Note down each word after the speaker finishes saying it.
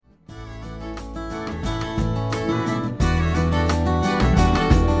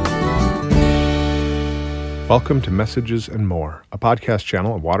Welcome to Messages and More, a podcast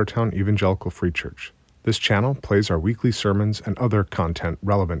channel of Watertown Evangelical Free Church. This channel plays our weekly sermons and other content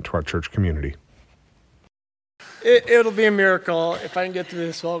relevant to our church community. It'll be a miracle if I can get through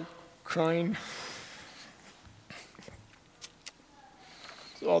this without crying.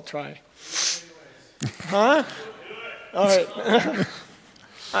 So I'll try. Huh? All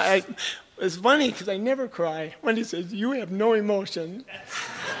right. It's funny because I never cry. Wendy says, "You have no emotion."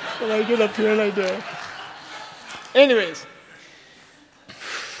 But I get up here and I do. Anyways,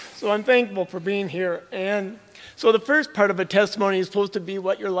 so I'm thankful for being here. And so the first part of a testimony is supposed to be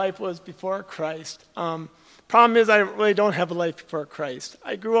what your life was before Christ. Problem is, I really don't have a life before Christ.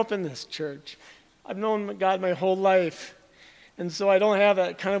 I grew up in this church. I've known God my whole life. And so I don't have that.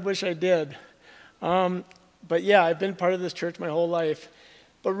 I kind of wish I did. But yeah, I've been part of this church my whole life.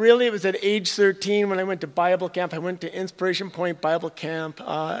 But really, it was at age 13 when I went to Bible camp. I went to Inspiration Point Bible Camp,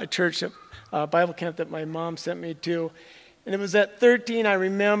 a church Bible camp that my mom sent me to. And it was at 13, I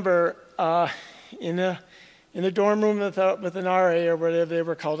remember, in a dorm room with an RA or whatever they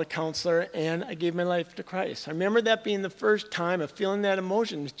were called, a counselor, and I gave my life to Christ. I remember that being the first time of feeling that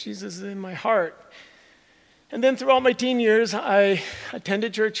emotion. Jesus is in my heart. And then throughout my teen years, I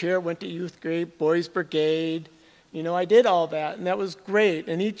attended church here, went to youth group, boys brigade. You know, I did all that, and that was great.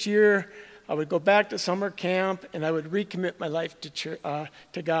 And each year, I would go back to summer camp, and I would recommit my life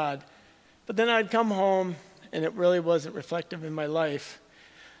to God. But then I'd come home, and it really wasn't reflective in my life.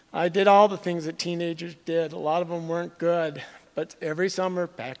 I did all the things that teenagers did. A lot of them weren't good. But every summer,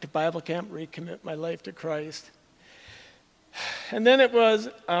 back to Bible camp, recommit my life to Christ. And then it was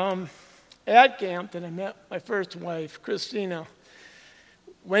at camp that I met my first wife, Christina.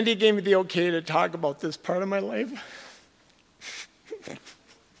 Wendy gave me the okay to talk about this part of my life.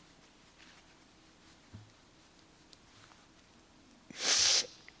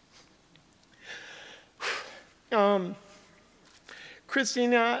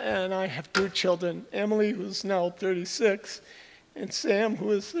 Christina and I have two children, Emily, who's now 36, and Sam,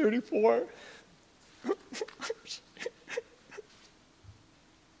 who is 34.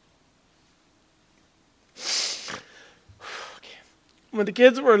 When the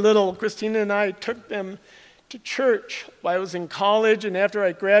kids were little, Christina and I took them to church while I was in college, and after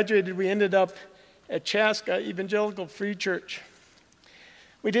I graduated, we ended up at Chaska Evangelical Free Church.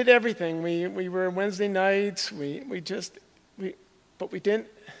 We did everything. We were Wednesday nights. But we didn't.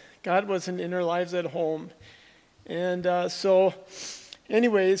 God wasn't in our lives at home, and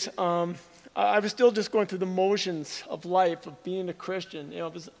anyways, I was still just going through the motions of life of being a Christian. You know,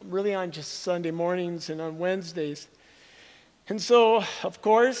 it was really on just Sunday mornings and on Wednesdays. And so, of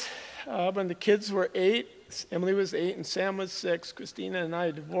course, when the kids were 8, Emily was 8 and Sam was 6, Christina and I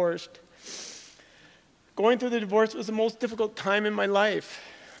divorced. Going through the divorce was the most difficult time in my life.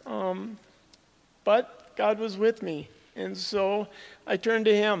 But God was with me. And so I turned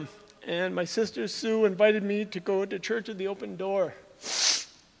to him. And my sister Sue invited me to go to Church of the Open Door.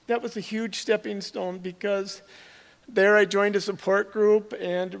 That was a huge stepping stone because there I joined a support group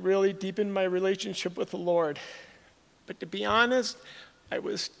and really deepened my relationship with the Lord. But to be honest, I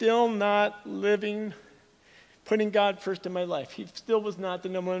was still not putting God first in my life. He still was not the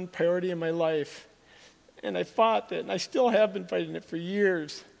number one priority in my life. And I fought that, and I still have been fighting it for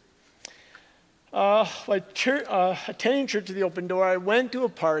years. Attending Church of the Open Door, I went to a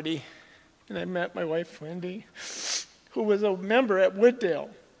party, and I met my wife, Wendy, who was a member at Wooddale.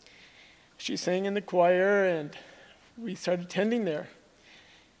 She sang in the choir, and we started attending there.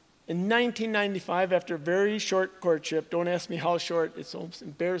 In 1995, after a very short courtship, don't ask me how short, it's almost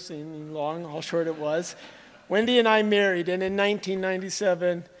embarrassing long how short it was, Wendy and I married, and in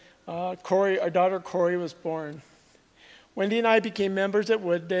 1997, our daughter Corey was born. Wendy and I became members at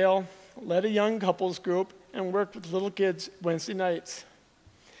Wooddale, led a young couples group, and worked with little kids Wednesday nights.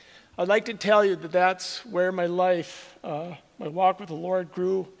 I'd like to tell you that that's where my life, my walk with the Lord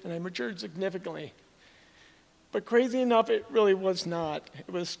grew, and I matured significantly. But crazy enough, it really was not.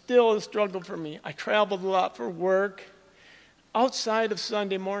 It was still a struggle for me. I traveled a lot for work. Outside of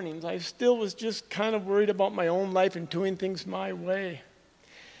Sunday mornings, I still was just kind of worried about my own life and doing things my way.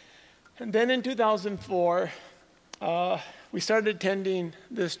 And then in 2004, we started attending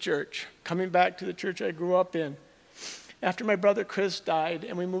this church, coming back to the church I grew up in. After my brother Chris died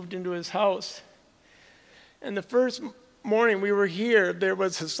and we moved into his house. And the first morning we were here, there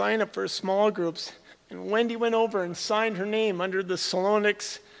was a sign up for small groups. And Wendy went over and signed her name under the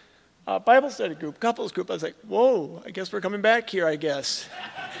Salonics Bible study group, couples group. I was like, whoa, I guess we're coming back here, I guess.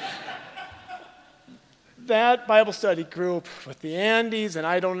 That Bible study group with the Andys, and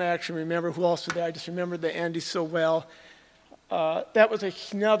I don't actually remember who else was there. I just remember the Andys so well. that was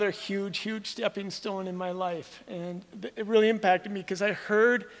another huge stepping stone in my life. And it really impacted me because I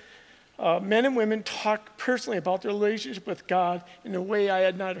heard men and women talk personally about their relationship with God in a way I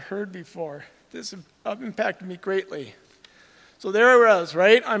had not heard before. This impacted me greatly. So there I was,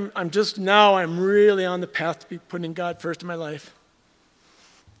 right? I'm really on the path to be putting God first in my life.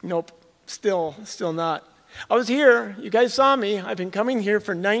 Nope, still not. I was here, you guys saw me, I've been coming here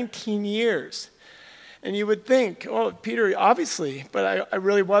for 19 years. And you would think, oh, Peter, obviously, but I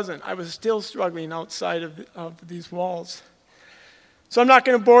really wasn't. I was still struggling outside of these walls. So I'm not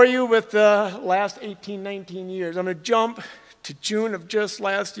going to bore you with the last 18, 19 years. I'm going to jump to June of just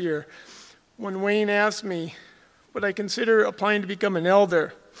last year when Wayne asked me, would I consider applying to become an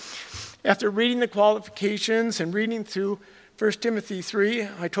elder? After reading the qualifications and reading through 1 Timothy 3,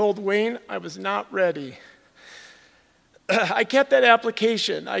 I told Wayne I was not ready. I kept that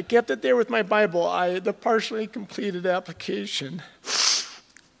application. I kept it there with my Bible, the partially completed application.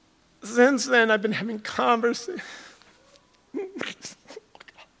 Since then, I've been having conversations.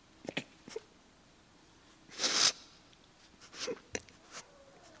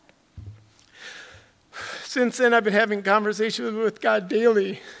 Since then, I've been having conversations with God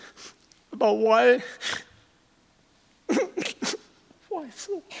daily about why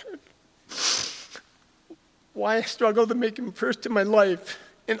so hard. Why I struggle to make him first in my life,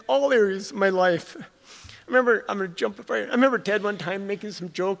 in all areas of my life. I'm going to jump right. I remember Ted one time making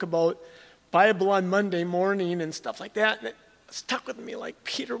some joke about Bible on Monday morning and stuff like that, and it stuck with me like,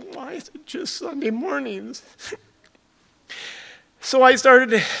 Peter, why is it just Sunday mornings? So I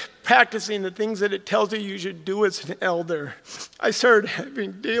started practicing the things that it tells you should do as an elder. I started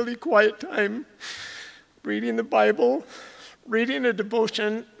having daily quiet time, reading the Bible, reading a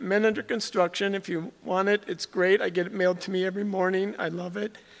devotion, Men Under Construction. If you want it, it's great. I get it mailed to me every morning. I love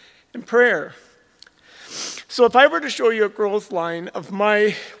it. And prayer. So if I were to show you a growth line of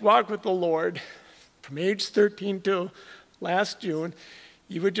my walk with the Lord from age 13 to last June,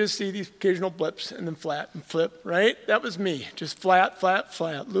 you would just see these occasional blips and then flat and flip, right? That was me, just flat,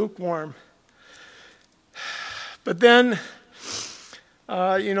 lukewarm. But then,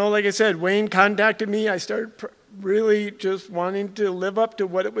 like I said, Wayne contacted me. I started really just wanting to live up to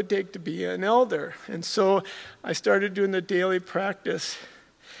what it would take to be an elder. And so I started doing the daily practice.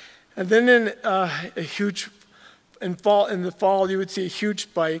 And then in the fall, you would see a huge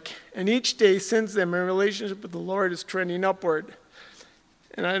spike. And each day since then, my relationship with the Lord is trending upward.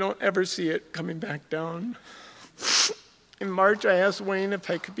 And I don't ever see it coming back down. In March, I asked Wayne if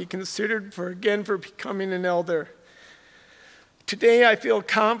I could be considered for becoming an elder. Today, I feel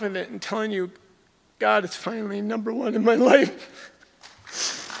confident in telling you God is finally number one in my life.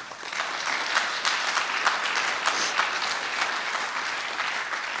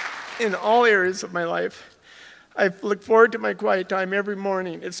 In all areas of my life. I look forward to my quiet time every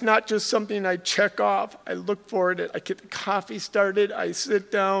morning. It's not just something I check off. I look forward to it. I get the coffee started, I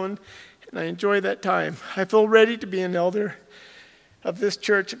sit down, and I enjoy that time. I feel ready to be an elder of this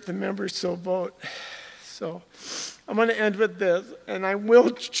church if the members so vote. So I'm going to end with this, and I will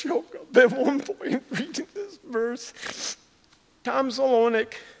choke up at one point reading this verse. Tom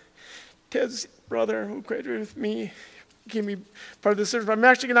Solonik, Ted's brother who graduated with me, gave me part of the service. I'm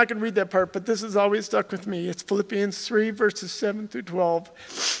actually not going to read that part, but this has always stuck with me. It's Philippians 3, verses 7 through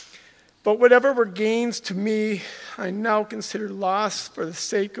 12. But whatever were gains to me, I now consider loss for the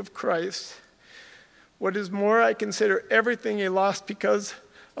sake of Christ. What is more, I consider everything a loss because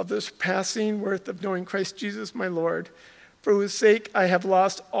of the surpassing worth of knowing Christ Jesus my Lord, for whose sake I have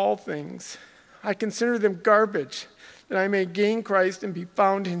lost all things. I consider them garbage, that I may gain Christ and be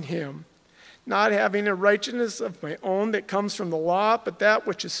found in him, not having a righteousness of my own that comes from the law, but that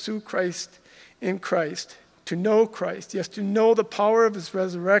which is through Christ, in Christ, to know Christ, yes, to know the power of his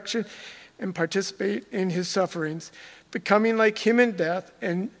resurrection and participate in his sufferings, becoming like him in death,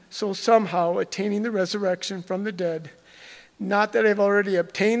 and so somehow attaining the resurrection from the dead. Not that I've already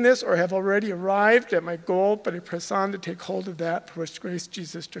obtained this or have already arrived at my goal, but I press on to take hold of that for which grace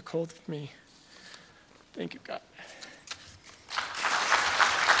Jesus took hold of me. Thank you, God.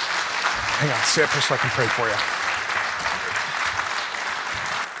 Hang on, sit up here so I can pray for you.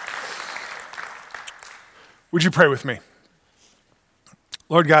 Would you pray with me?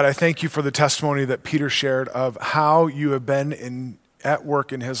 Lord God, I thank you for the testimony that Peter shared of how you have been at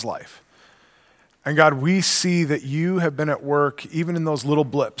work in his life. And God, we see that you have been at work even in those little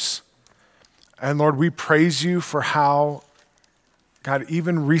blips. And Lord, we praise you for how, God,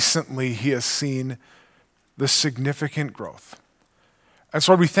 even recently he has seen the significant growth. And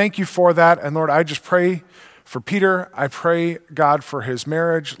so Lord, we thank you for that. And Lord, I just pray for Peter. I pray, God, for his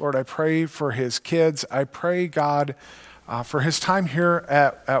marriage. Lord, I pray for his kids. I pray, God, for his time here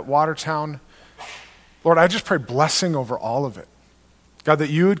at Watertown. Lord, I just pray blessing over all of it. God, that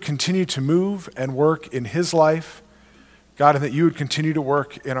you would continue to move and work in his life, God, and that you would continue to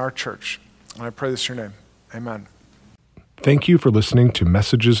work in our church. And I pray this in your name. Amen. Thank you for listening to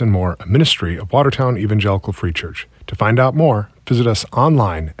Messages and More, a ministry of Watertown Evangelical Free Church. To find out more, visit us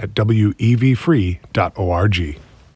online at wevfree.org.